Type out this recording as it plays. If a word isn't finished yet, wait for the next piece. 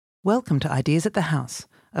Welcome to Ideas at the House,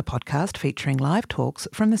 a podcast featuring live talks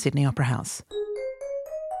from the Sydney Opera House.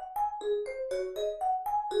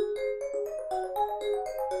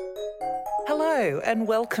 Hello and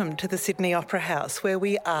welcome to the Sydney Opera House, where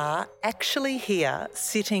we are actually here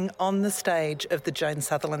sitting on the stage of the Joan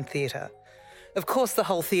Sutherland Theatre. Of course, the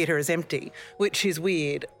whole theatre is empty, which is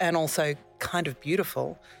weird and also kind of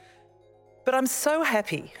beautiful. But I'm so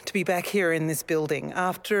happy to be back here in this building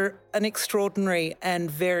after an extraordinary and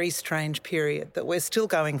very strange period that we're still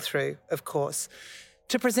going through, of course,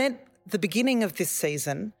 to present the beginning of this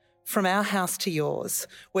season From Our House to Yours,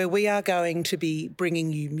 where we are going to be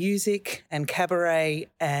bringing you music and cabaret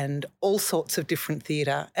and all sorts of different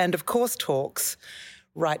theatre and, of course, talks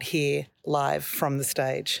right here live from the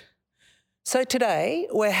stage. So today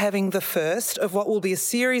we're having the first of what will be a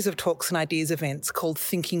series of talks and ideas events called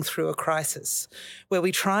Thinking Through a Crisis, where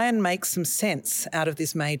we try and make some sense out of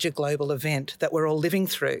this major global event that we're all living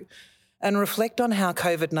through and reflect on how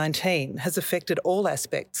COVID-19 has affected all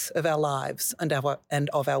aspects of our lives and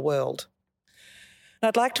of our world. And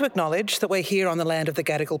I'd like to acknowledge that we're here on the land of the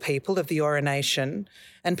Gadigal people of the Eora Nation,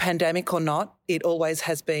 and pandemic or not, it always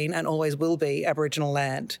has been and always will be Aboriginal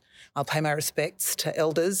land. I'll pay my respects to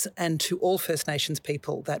elders and to all First Nations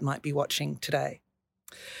people that might be watching today.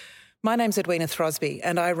 My name's Edwina Throsby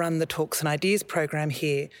and I run the Talks and Ideas program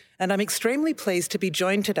here, and I'm extremely pleased to be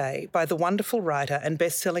joined today by the wonderful writer and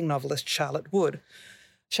best-selling novelist Charlotte Wood.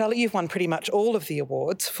 Charlotte, you've won pretty much all of the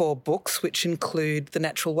awards for books, which include The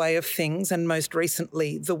Natural Way of Things and most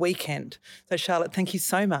recently The Weekend. So Charlotte, thank you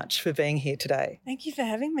so much for being here today. Thank you for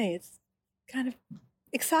having me. It's kind of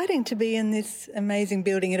exciting to be in this amazing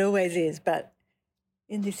building. It always is, but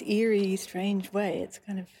in this eerie, strange way, it's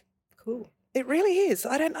kind of cool. It really is.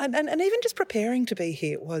 And even just preparing to be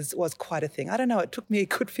here was quite a thing. I don't know, it took me a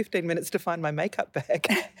good 15 minutes to find my makeup bag.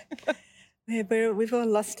 Yeah, we've all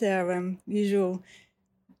lost our usual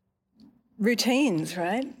routines,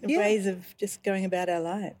 right? Yeah. Ways of just going about our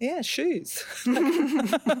lives. Yeah, shoes.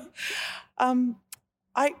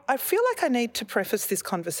 I feel like I need to preface this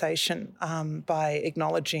conversation by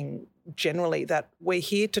acknowledging generally that we're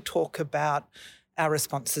here to talk about our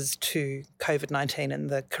responses to COVID-19 and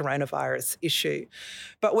the coronavirus issue.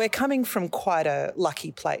 But we're coming from quite a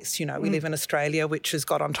lucky place. You know, we live in Australia, which has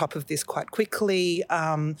got on top of this quite quickly.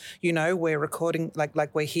 You know, we're recording,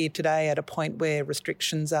 like we're here today at a point where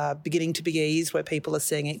restrictions are beginning to be eased, where people are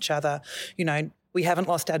seeing each other. You know, we haven't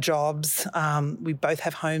lost our jobs. We both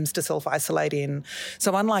have homes to self-isolate in.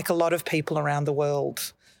 So unlike a lot of people around the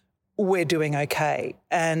world, we're doing okay.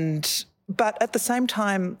 But at the same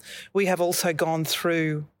time, we have also gone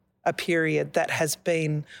through a period that has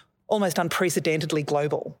been almost unprecedentedly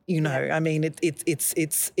global. You know, I mean,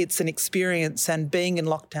 it's an experience, and being in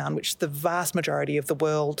lockdown, which the vast majority of the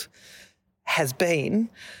world has been,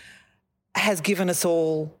 has given us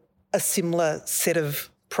all a similar set of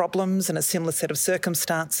problems and a similar set of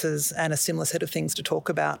circumstances and a similar set of things to talk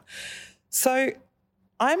about. So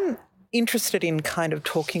I'm interested in kind of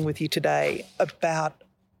talking with you today about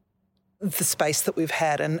the space that we've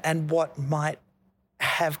had and what might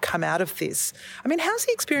have come out of this. I mean, how's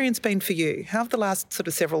the experience been for you? How have the last sort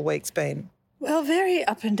of several weeks been? Well, very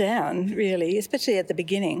up and down, really, especially at the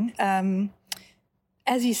beginning.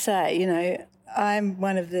 As you say, you know, I'm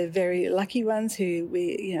one of the very lucky ones who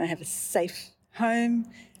have a safe home.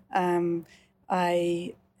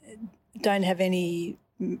 I don't have any.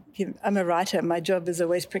 I'm a writer. My job is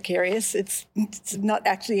always precarious. It's not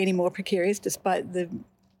actually any more precarious, despite the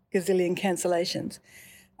gazillion cancellations.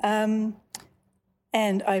 And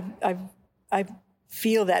I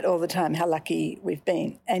feel that all the time, how lucky we've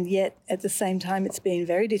been. And yet, at the same time, it's been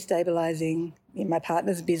very destabilising. My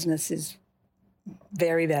partner's business is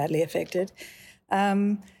very badly affected.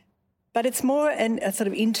 But it's more a sort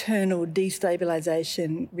of internal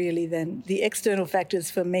destabilisation, really, than the external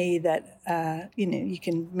factors for me that, you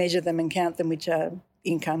can measure them and count them, which are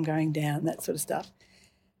income going down, that sort of stuff.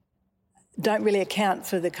 Don't really account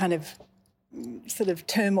for the kind of sort of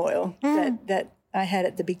turmoil that I had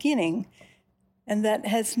at the beginning, and that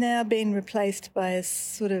has now been replaced by a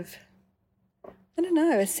sort of,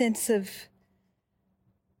 a sense of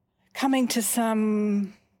coming to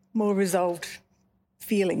some more resolved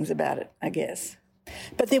feelings about it, I guess.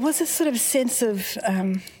 But there was a sort of sense of,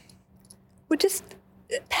 just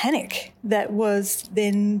panic that was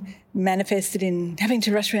then manifested in having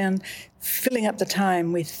to rush around filling up the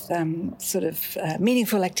time with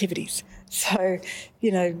meaningful activities. So,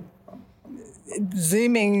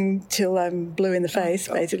 Zooming till I'm blue in the face,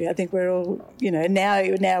 basically. I think we're all,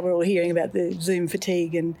 now we're all hearing about the Zoom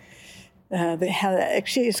fatigue and how that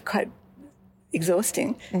actually is quite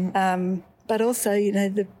exhausting. But also,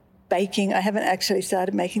 the baking. I haven't actually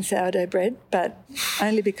started making sourdough bread, but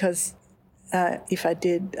only because if I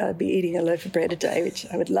did, I'd be eating a loaf of bread a day, which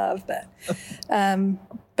I would love. But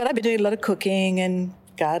I've been doing a lot of cooking and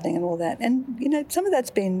gardening and all that. And, some of that's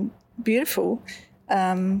been beautiful.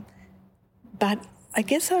 But I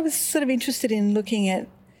guess I was sort of interested in looking at,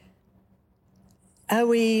 are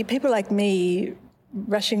we, people like me,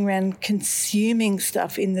 rushing around consuming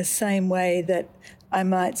stuff in the same way that I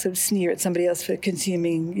might sort of sneer at somebody else for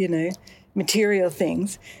consuming, material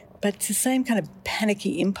things, but it's the same kind of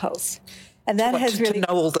panicky impulse. And that to know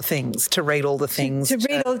all the things, to read all the things. To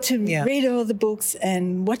read all the books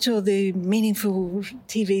and watch all the meaningful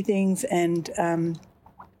TV things and,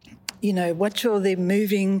 watch all the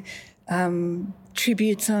moving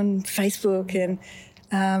tributes on Facebook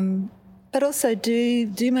and but also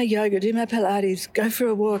do my yoga, do my Pilates, go for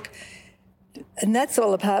a walk. And that's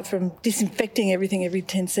all apart from disinfecting everything every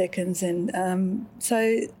 10 seconds. And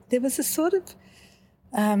so there was a sort of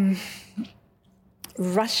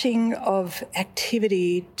rushing of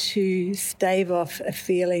activity to stave off a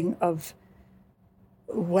feeling of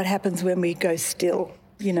what happens when we go still,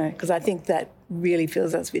 because I think that really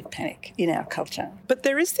fills us with panic in our culture. But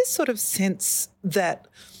there is this sort of sense that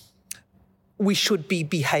we should be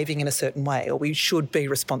behaving in a certain way, or we should be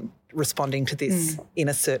responding to this in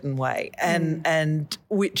a certain way, and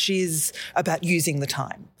which is about using the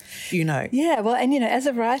time, Yeah, well, and, as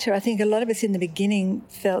a writer, I think a lot of us in the beginning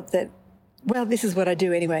felt that, well, this is what I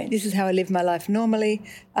do anyway. This is how I live my life normally.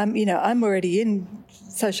 I'm already in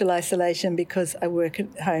social isolation because I work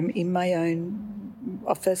at home in my own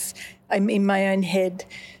office. I'm in my own head,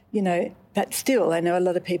 but still I know a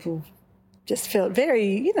lot of people just felt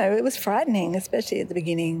very, it was frightening, especially at the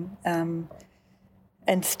beginning,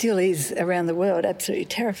 and still is around the world, absolutely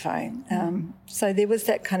terrifying. So there was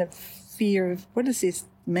that kind of fear of, what does this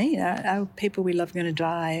mean? Are people we love going to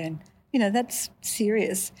die? And, that's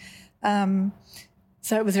serious. So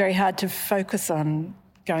it was very hard to focus on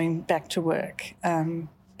going back to work.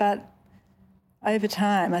 But over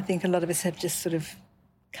time, I think a lot of us have just sort of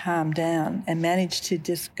calmed down and managed to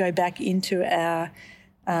just go back into our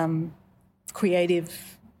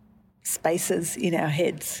creative spaces in our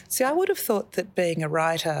heads. See, I would have thought that being a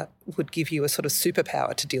writer would give you a sort of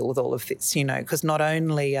superpower to deal with all of this, because not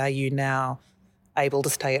only are you now able to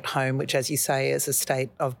stay at home, which, as you say, is a state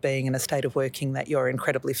of being in a state of working that you're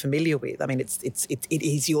incredibly familiar with. I mean, it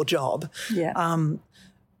is your job. Yeah.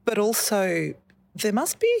 But also there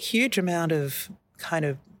must be a huge amount of kind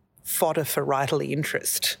of fodder for writerly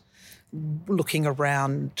interest looking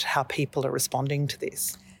around how people are responding to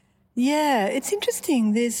this. Yeah, it's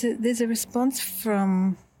interesting. There's a response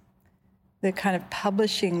from the kind of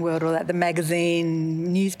publishing world, or the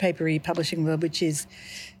magazine, newspapery publishing world, which is,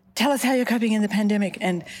 tell us how you're coping in the pandemic,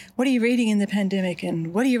 and what are you reading in the pandemic,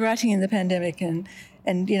 and what are you writing in the pandemic, and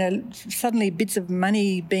suddenly bits of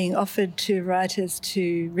money being offered to writers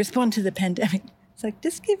to respond to the pandemic. It's like,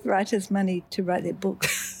 just give writers money to write their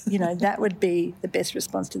books. That would be the best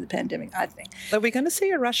response to the pandemic, I think. Are we going to see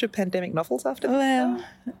a rush of pandemic novels after this? Well,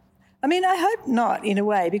 I mean, I hope not, in a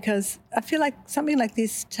way, because I feel like something like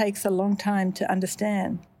this takes a long time to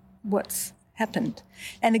understand what's happened.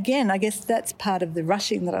 And again, I guess that's part of the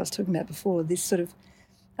rushing that I was talking about before, this sort of,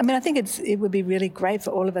 I think it would be really great for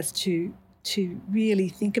all of us to really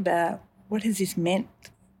think about, what has this meant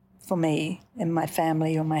for me and my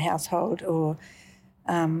family or my household, or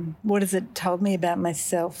what has it told me about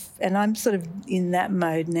myself? And I'm sort of in that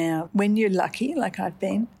mode now. When you're lucky, like I've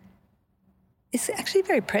been, it's actually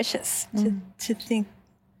very precious to think,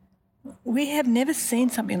 we have never seen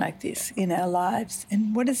something like this in our lives.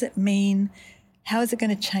 And what does it mean? How is it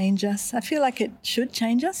going to change us? I feel like it should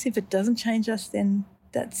change us. If it doesn't change us, then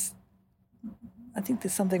I think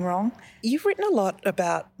there's something wrong. You've written a lot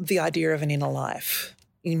about the idea of an inner life,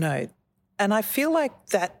 and I feel like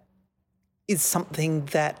that is something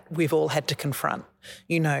that we've all had to confront,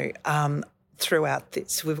 throughout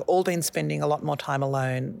this. We've all been spending a lot more time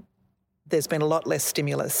alone. There's been a lot less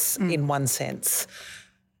stimulus in one sense.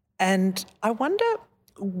 And I wonder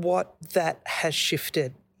what that has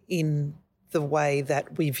shifted in the way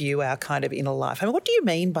that we view our kind of inner life. What do you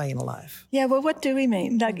mean by inner life? Yeah, well, what do we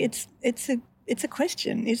mean? Like, it's a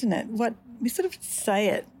question, isn't it? What we sort of say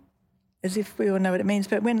it as if we all know what it means.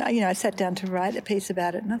 But when I sat down to write a piece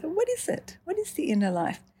about it, and I thought, what is it? What is the inner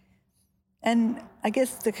life? And I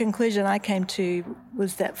guess the conclusion I came to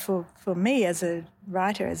was that for me as a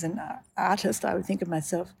writer, as an artist, I would think of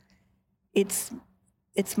myself, it's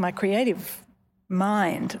my creative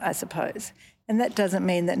mind, I suppose. And that doesn't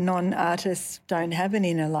mean that non-artists don't have an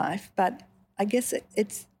inner life, but I guess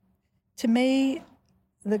it's, to me,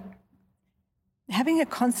 having a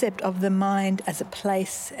concept of the mind as a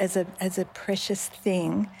place, as a precious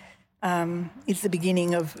thing, is the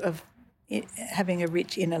beginning of it, having a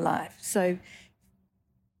rich inner life. So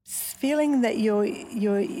feeling that your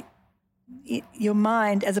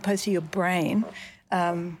mind, as opposed to your brain,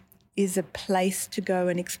 is a place to go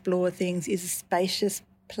and explore things, is a spacious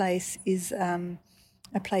place, is a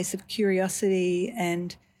place of curiosity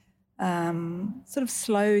and sort of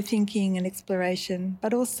slow thinking and exploration,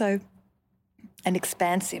 but also an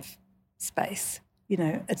expansive space,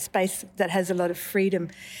 a space that has a lot of freedom.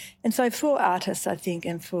 And so for artists, I think,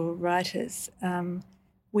 and for writers,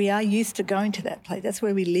 we are used to going to that place. That's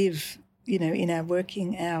where we live, in our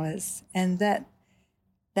working hours. And that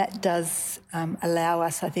does allow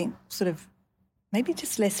us, I think, sort of maybe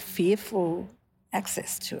just less fearful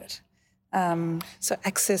access to it. So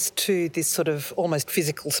access to this sort of almost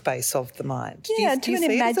physical space of the mind. Yeah, do you to an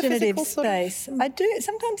see it as a imaginative physical space. sort of... I do.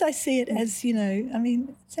 Sometimes I see it as,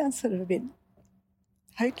 it sounds sort of a bit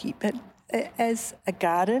hokey, but as a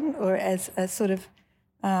garden or as a sort of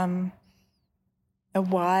a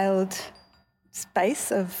wild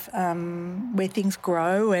space of where things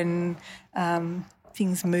grow and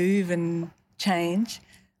things move and change.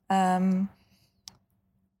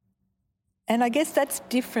 And I guess that's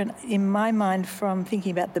different in my mind from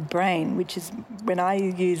thinking about the brain, which is, when I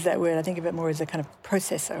use that word, I think of it more as a kind of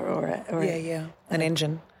processor or an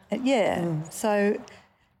engine. So,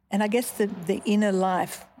 and I guess the inner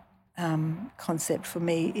life concept for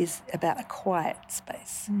me is about a quiet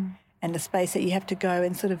space and a space that you have to go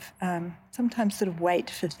and sort of sometimes sort of wait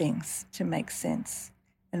for things to make sense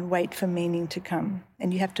and wait for meaning to come,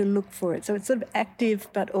 and you have to look for it. So it's sort of active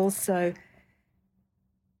but also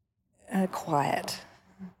quiet,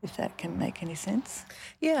 if that can make any sense.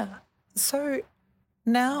 Yeah. So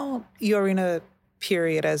now you're in a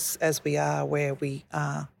period, as we are, where we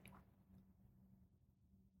have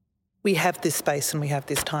this space and we have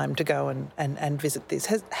this time to go and visit this.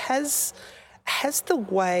 Has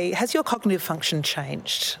your cognitive function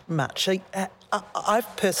changed much?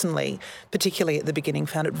 I've personally, particularly at the beginning,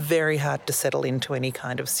 found it very hard to settle into any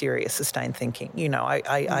kind of serious, sustained thinking.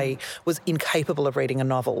 I was incapable of reading a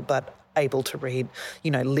novel, but able to read,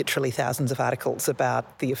 literally thousands of articles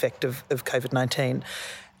about the effect of COVID-19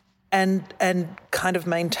 and kind of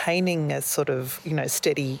maintaining a sort of,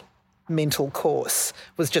 steady mental course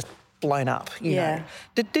was just blown up, you know.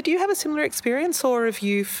 Did you have a similar experience, or have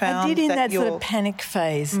you found I did in that you're... sort of panic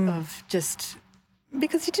phase of just,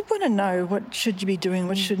 because you did want to know what should you be doing,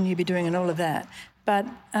 what shouldn't you be doing and all of that. But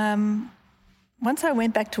once I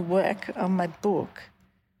went back to work on my book,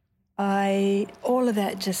 all of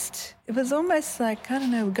that just, it was almost like, I don't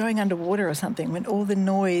know, going underwater or something, when all the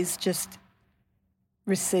noise just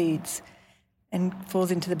recedes and falls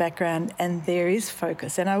into the background and there is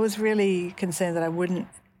focus. And I was really concerned that I wouldn't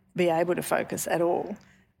be able to focus at all.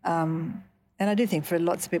 And I do think for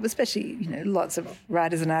lots of people, especially, lots of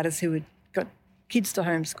writers and artists who had got kids to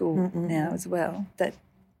homeschool now as well, that,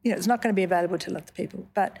 it's not going to be available to lots of people.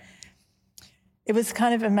 But it was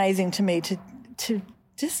kind of amazing to me to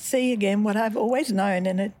just see again what I've always known,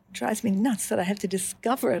 and it drives me nuts that I have to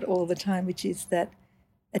discover it all the time, which is that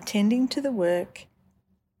attending to the work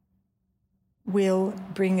will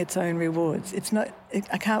bring its own rewards. It's not,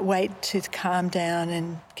 I can't wait to calm down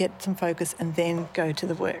and get some focus and then go to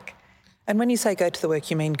the work. And when you say go to the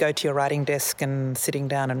work, you mean go to your writing desk and sitting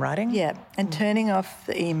down and writing? Yeah, and turning off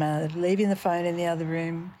the email, leaving the phone in the other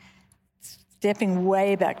room, stepping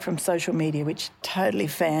way back from social media, which totally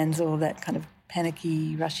fans all that kind of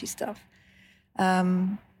panicky, rushy stuff.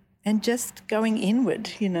 And just going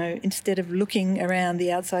inward, instead of looking around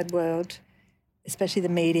the outside world, especially the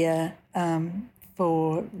media,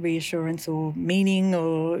 for reassurance or meaning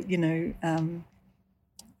or,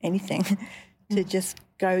 anything, to just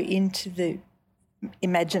go into the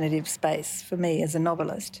imaginative space for me as a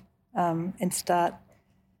novelist, and start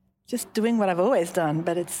just doing what I've always done,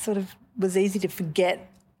 but it sort of was easy to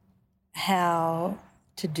forget how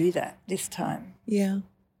to do that this time. Yeah.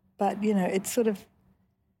 But, it's sort of,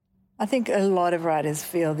 I think a lot of writers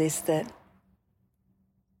feel this, that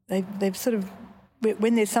they've sort of,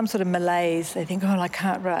 when there's some sort of malaise, they think, I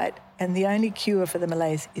can't write. And the only cure for the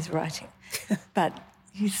malaise is writing. But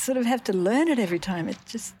you sort of have to learn it every time. It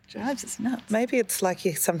just drives us nuts. Maybe it's like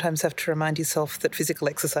you sometimes have to remind yourself that physical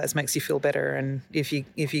exercise makes you feel better, and if you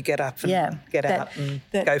get up and get out and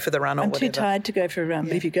go for the run or whatever. I'm too tired to go for a run,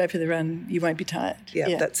 but if you go for the run, you won't be tired.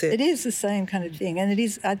 Yeah, that's it. It is the same kind of thing. And it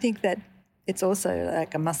is, I think that it's also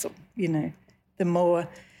like a muscle, the more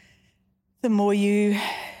you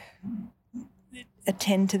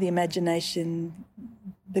attend to the imagination,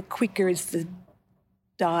 the quicker is the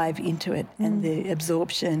dive into it and the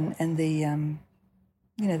absorption and the,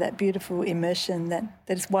 that beautiful immersion that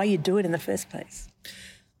is why you do it in the first place.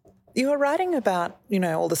 You were writing about,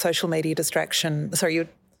 all the social media distraction. Sorry, you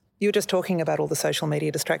were just talking about all the social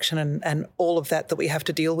media distraction and all of that we have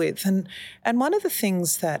to deal with. And one of the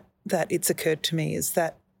things that it's occurred to me is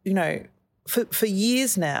that, for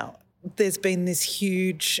years now, there's been this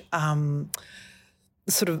huge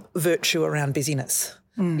sort of virtue around busyness.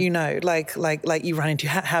 Like you run into,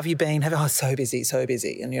 how have you been? So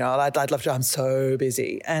busy. And, I'd love to, I'm so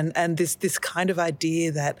busy. And this kind of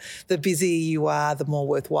idea that the busier you are, the more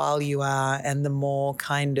worthwhile you are and the more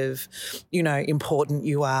kind of, important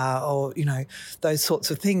you are or, those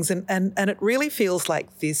sorts of things. And it really feels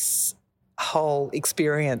like this whole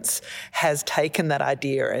experience has taken that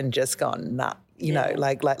idea and just gone, nah.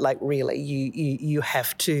 Like really, you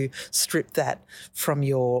have to strip that from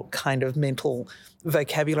your kind of mental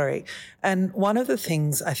vocabulary. And one of the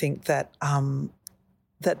things I think that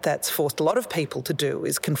that's forced a lot of people to do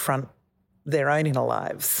is confront their own inner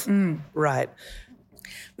lives, right?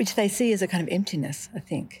 Which they see as a kind of emptiness, I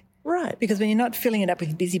think. Right. Because when you're not filling it up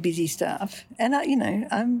with busy stuff, and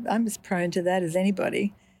I'm as prone to that as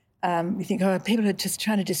anybody. You think, people are just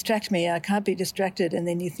trying to distract me. I can't be distracted. And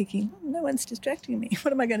then you're thinking, no one's distracting me.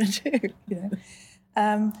 What am I going to do?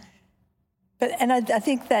 I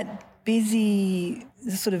think that the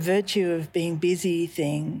sort of virtue of being busy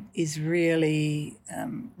thing is really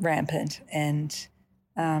rampant. And,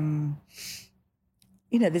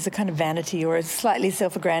 there's a kind of vanity or a slightly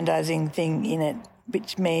self-aggrandizing thing in it,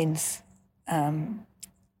 which means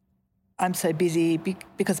I'm so busy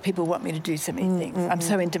because people want me to do so many things. I'm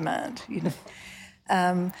so in demand,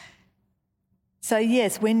 So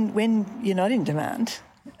yes, when you're not in demand,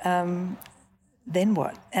 then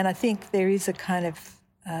what? And I think there is a kind of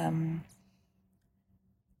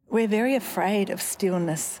we're very afraid of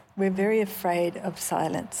stillness. We're very afraid of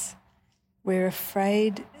silence. We're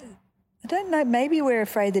afraid. I don't know. Maybe we're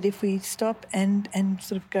afraid that if we stop and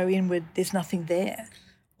sort of go inward, there's nothing there.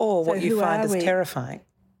 Or what you find is terrifying.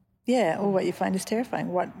 Yeah, or what you find is terrifying.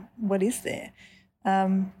 What is there?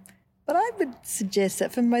 But I would suggest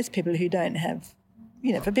that for most people who don't have,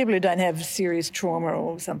 for people who don't have serious trauma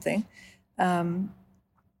or something,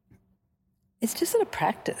 it's just sort of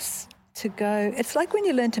practice to go. It's like when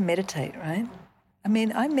you learn to meditate, right? I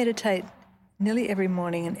mean, I meditate nearly every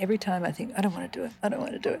morning, and every time I think, I don't want to do it.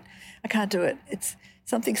 I can't do it. It's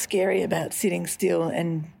something scary about sitting still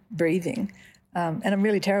and breathing, and I'm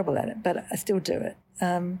really terrible at it, but I still do it.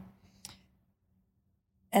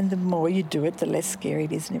 And the more you do it, the less scary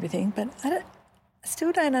it is and everything. But I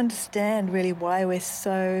still don't understand really why we're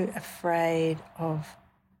so afraid of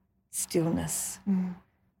stillness.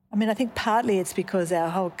 I mean, I think partly it's because our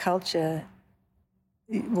whole culture,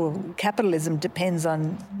 capitalism depends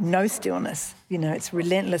on no stillness. It's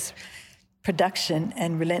relentless production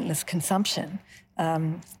and relentless consumption.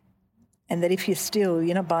 And that if you're still,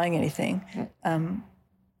 you're not buying anything.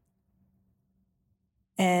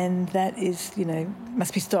 And that is,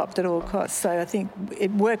 must be stopped at all costs. So I think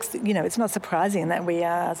it works, it's not surprising that we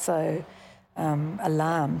are so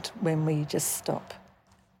alarmed when we just stop.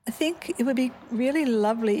 I think it would be really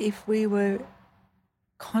lovely if we were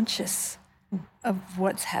conscious of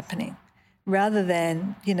what's happening rather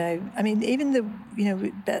than, even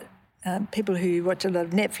people who watch a lot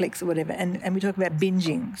of Netflix or whatever, and we talk about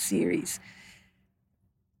binging series.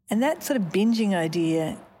 And that sort of binging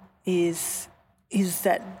idea is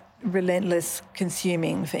that relentless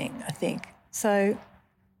consuming thing, I think. So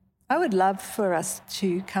I would love for us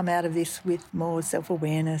to come out of this with more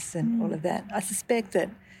self-awareness and all of that. I suspect that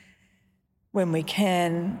when we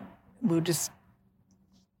can, we'll just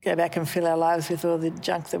go back and fill our lives with all the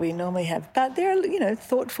junk that we normally have. But there are,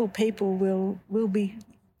 thoughtful people will be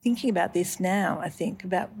thinking about this now, I think,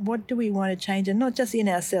 about what do we want to change, and not just in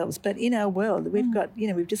ourselves, but in our world. We've got,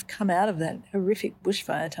 we've just come out of that horrific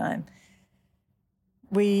bushfire time.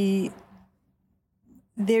 There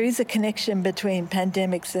is a connection between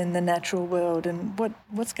pandemics and the natural world and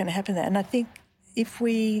what's going to happen there. And I think if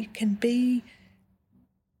we can be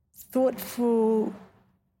thoughtful,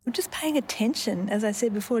 we're just paying attention, as I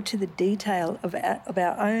said before, to the detail of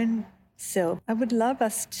our own self. I would love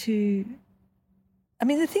us to... I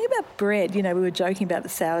mean, the thing about bread, we were joking about the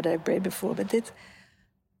sourdough bread before, but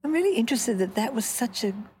I'm really interested that was such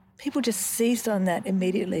a... People just seized on that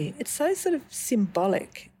immediately. It's so sort of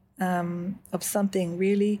symbolic of something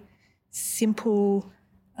really simple,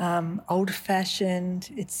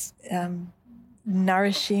 old-fashioned. It's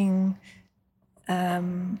nourishing.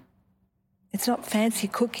 It's not fancy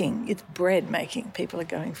cooking. It's bread making people are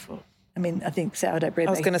going for. I mean, I think sourdough bread.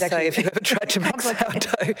 I was going to say, if you've ever tried to make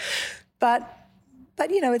sourdough. But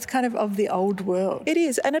it's kind of the old world. It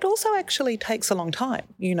is, and it also actually takes a long time,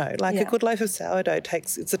 a good loaf of sourdough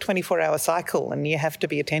it's a 24-hour cycle, and you have to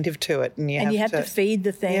be attentive to it. And you have to feed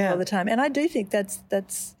the thing all the time. And I do think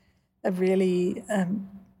that's a really,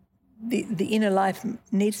 the inner life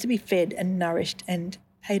needs to be fed and nourished and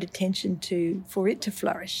paid attention to for it to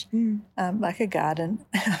flourish, like a garden.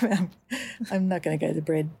 I'm not going to go the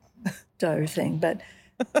bread dough thing, but,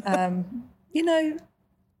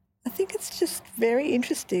 I think it's just very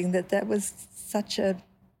interesting that was such a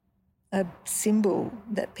symbol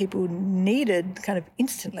that people needed kind of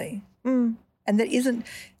instantly, and that isn't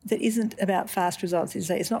about fast results.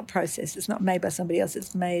 It's not processed. It's not made by somebody else.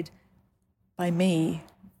 It's made by me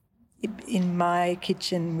in my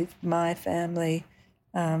kitchen with my family.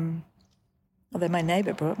 Although my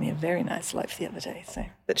neighbour brought me a very nice loaf the other day. So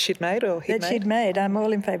that she'd made or he'd made? That she'd made. I'm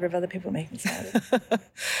all in favour of other people making sourdough.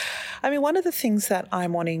 I mean, one of the things that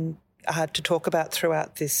I'm wanting to talk about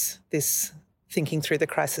throughout this Thinking Through the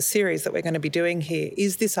Crisis series that we're going to be doing here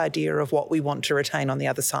is this idea of what we want to retain on the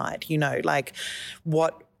other side, like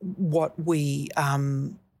what we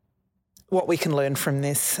can learn from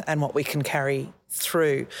this and what we can carry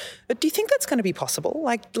through. But do you think that's going to be possible?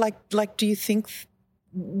 What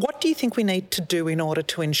do you think we need to do in order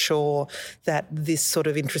to ensure that this sort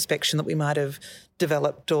of introspection that we might have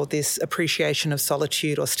developed, or this appreciation of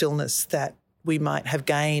solitude or stillness that we might have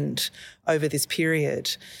gained over this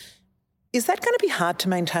period, is that going to be hard to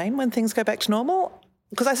maintain when things go back to normal?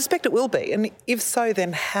 Because I suspect it will be. And if so,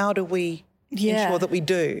 then how do we ensure that we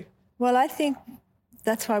do? Well, I think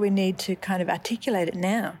that's why we need to kind of articulate it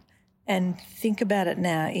now and think about it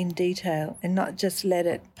now in detail, and not just let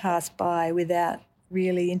it pass by without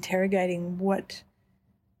really interrogating what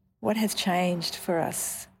has changed for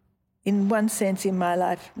us. In one sense, in my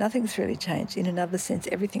life, nothing's really changed. In another sense,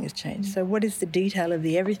 everything has changed. So what is the detail of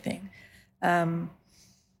the everything? And,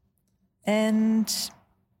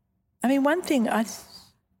 I mean, one thing I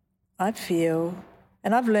feel,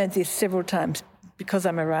 and I've learned this several times because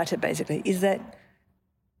I'm a writer basically, is that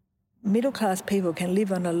middle-class people can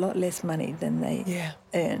live on a lot less money than they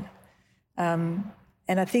earn.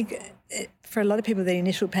 And I think for a lot of people, the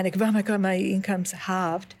initial panic of, oh, my God, my income's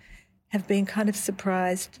halved, have been kind of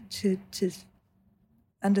surprised to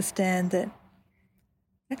understand that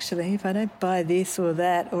actually if I don't buy this or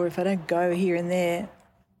that, or if I don't go here and there,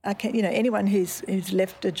 I can, anyone who's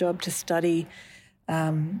left a job to study,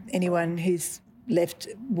 anyone who's left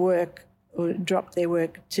work or dropped their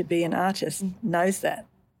work to be an artist knows that.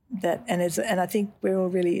 And I think we're all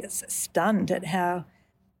really stunned at how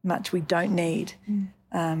much we don't need.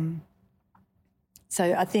 So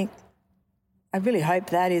I really hope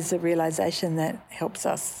that is a realisation that helps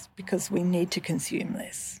us, because we need to consume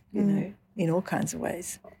less, in all kinds of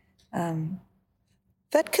ways.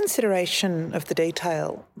 That consideration of the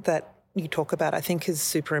detail that you talk about, I think, is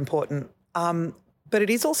super important. But it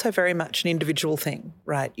is also very much an individual thing,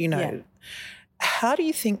 right? How do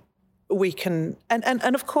you think we can,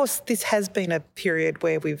 and of course this has been a period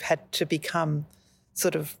where we've had to become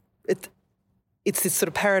sort of, it's this sort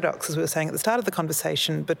of paradox, as we were saying at the start of the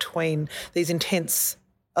conversation, between these intense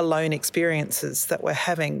alone experiences that we're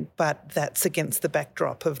having, but that's against the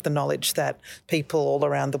backdrop of the knowledge that people all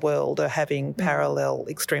around the world are having parallel,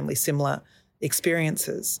 extremely similar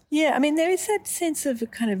experiences. Yeah, I mean, there is that sense of a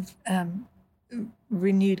kind of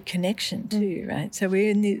renewed connection too, right? So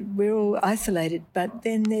we're all isolated, but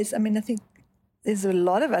then I think there's a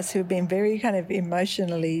lot of us who have been very kind of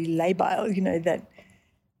emotionally labile,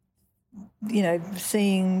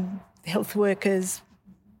 seeing health workers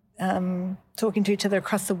talking to each other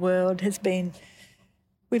across the world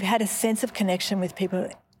we've had a sense of connection with people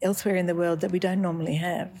elsewhere in the world that we don't normally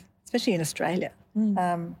have, especially in Australia.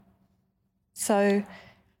 The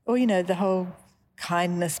whole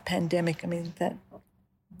kindness pandemic, I mean,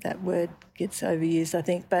 that word gets overused, I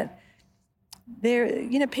think, but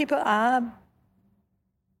people are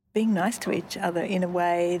being nice to each other in a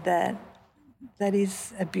way that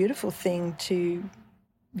is a beautiful thing to,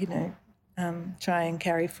 try and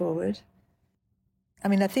carry forward. I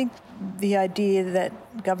mean, I think the idea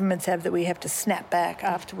that governments have that we have to snap back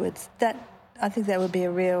afterwards, I think that would be a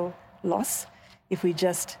real loss if we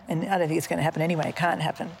and I don't think it's going to happen anyway, it can't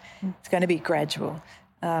happen. It's going to be gradual.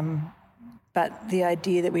 But the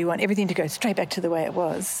idea that we want everything to go straight back to the way it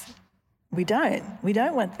was, we don't. We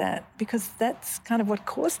don't want that, because that's kind of what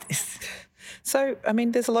caused this. So, I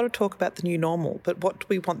mean, there's a lot of talk about the new normal, but what do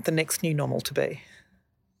we want the next new normal to be?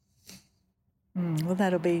 Well,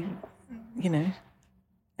 that'll be, a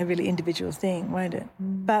really individual thing, won't it?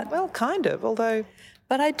 Well, kind of, although...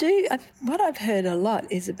 But what I've heard a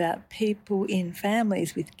lot is about people in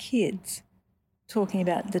families with kids talking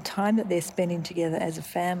about the time that they're spending together as a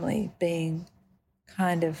family being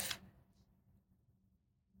kind of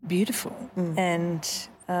beautiful. And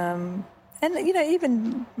you know,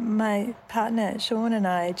 even my partner Sean and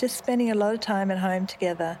I just spending a lot of time at home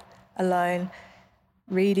together, alone,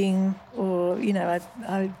 reading, or you know,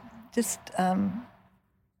 I just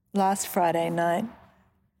last Friday night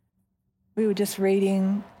we were just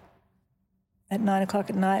reading at 9 o'clock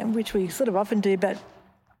at night, which we sort of often do, but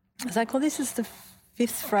I was like, well, this is the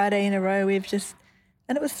 5th Friday in a row we've just,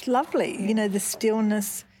 and it was lovely, you know, the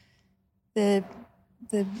stillness, the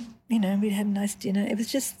you know, we had a nice dinner. It was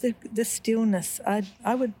just the stillness. I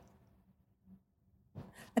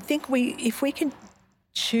think if we can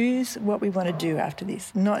choose what we want to do after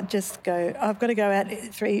this, not just go, I've got to go out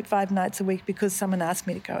 3-5 nights a week because someone asked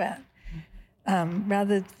me to go out.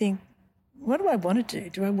 Rather think, what do I want to do?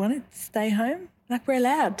 Do I want to stay home? Like, we're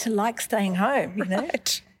allowed to like staying home, you know?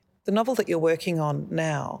 Right. The novel that you're working on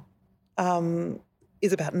now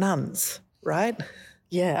is about nuns, right?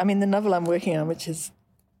 Yeah, I mean, the novel I'm working on, which is,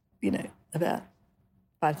 you know, about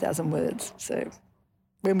 5,000 words. So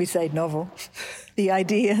when we say novel, the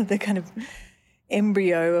idea, the kind of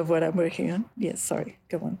embryo of what I'm working on. Yes, sorry,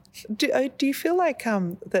 go on. Do you feel like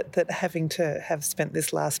that having to have spent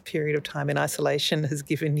this last period of time in isolation has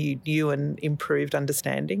given you new and improved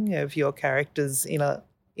understanding of your character's inner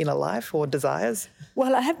life or desires?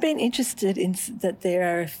 Well, I have been interested in that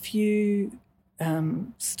there are a few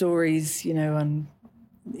stories, you know,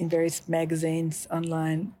 in various magazines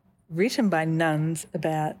online written by nuns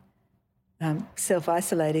about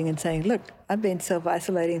self-isolating and saying, look, I've been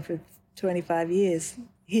self-isolating for 25 years.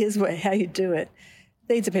 Here's how you do it.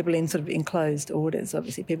 These are people in sort of enclosed orders,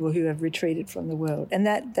 obviously, people who have retreated from the world. And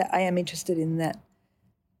that I am interested in that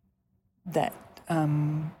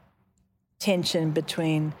tension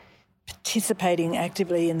between participating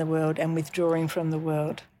actively in the world and withdrawing from the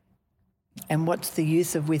world. And what's the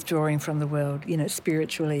use of withdrawing from the world, you know,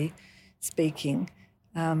 spiritually speaking.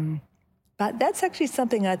 But that's actually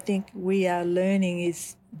something I think we are learning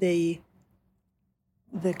is the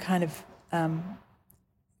kind of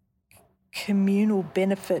communal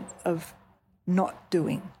benefit of not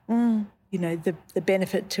doing. You know, the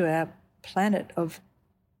benefit to our planet of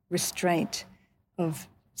restraint, of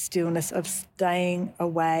stillness, of staying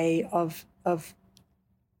away, of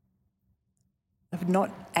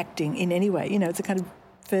not acting in any way. You know, it's a kind of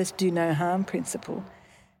first do no harm principle.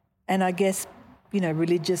 And I guess, you know,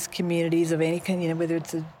 religious communities of any kind, you know, whether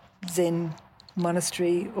it's a Zen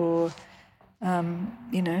monastery or,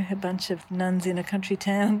 you know, a bunch of nuns in a country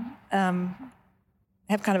town,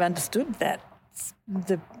 have kind of understood that,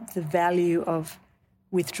 the value of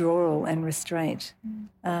withdrawal and restraint.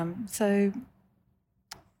 So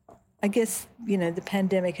I guess, you know, the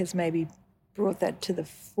pandemic has maybe brought that to the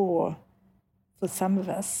fore for some of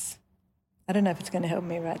us. I don't know if it's going to help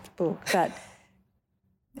me write the book, but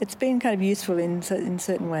it's been kind of useful in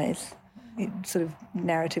certain ways, sort of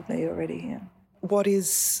narratively already. Yeah. What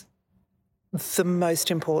is the most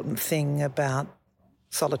important thing about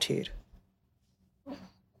solitude?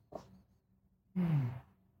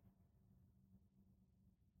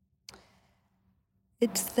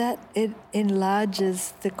 It's that it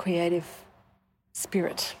enlarges the creative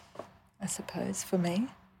spirit, I suppose, for me.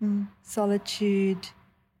 Solitude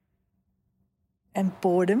and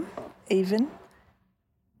boredom even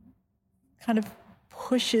kind of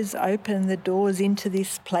pushes open the doors into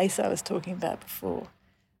this place I was talking about before.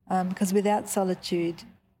 Because without solitude,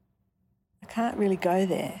 I can't really go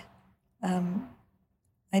there.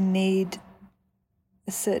 I need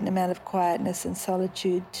a certain amount of quietness and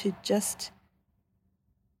solitude to just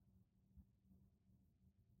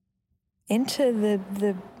enter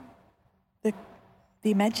the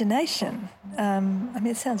imagination. I mean,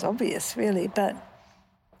 it sounds obvious, really, but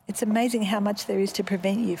it's amazing how much there is to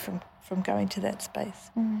prevent you from going to that space.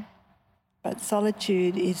 But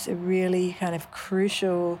solitude is a really kind of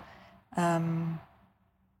crucial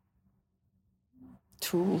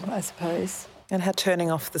tool, I suppose. And how turning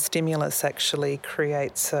off the stimulus actually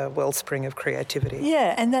creates a wellspring of creativity.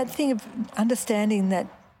 Yeah, and that thing of understanding that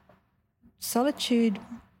solitude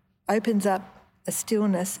opens up a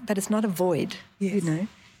stillness, but it's not a void, you know.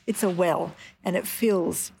 It's a well, and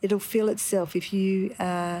it'll fill itself if you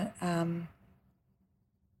are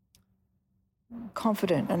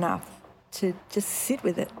confident enough to just sit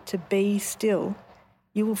with it, to be still.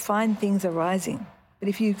 You will find things arising. But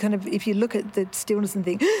if you look at the stillness and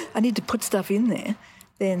think, I need to put stuff in there,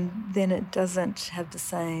 then it doesn't have the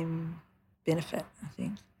same benefit, I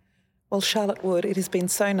think. Well, Charlotte Wood, it has been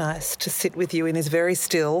so nice to sit with you in this very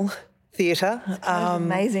still theatre. It's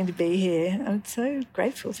amazing to be here. I'm so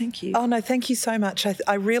grateful. Thank you. Oh, no, thank you so much.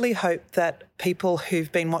 I really hope that people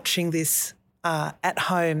who've been watching this at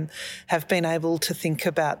home have been able to think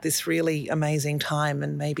about this really amazing time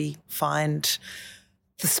and maybe find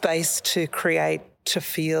the space to create, to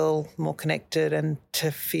feel more connected and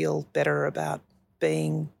to feel better about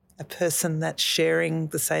being a person that's sharing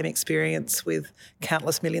the same experience with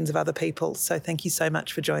countless millions of other people. So thank you so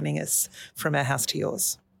much for joining us from our house to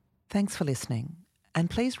yours. Thanks for listening. And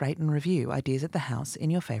please rate and review Ideas at the House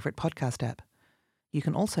in your favourite podcast app. You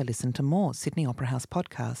can also listen to more Sydney Opera House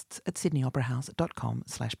podcasts at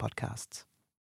sydneyoperahouse.com/podcasts.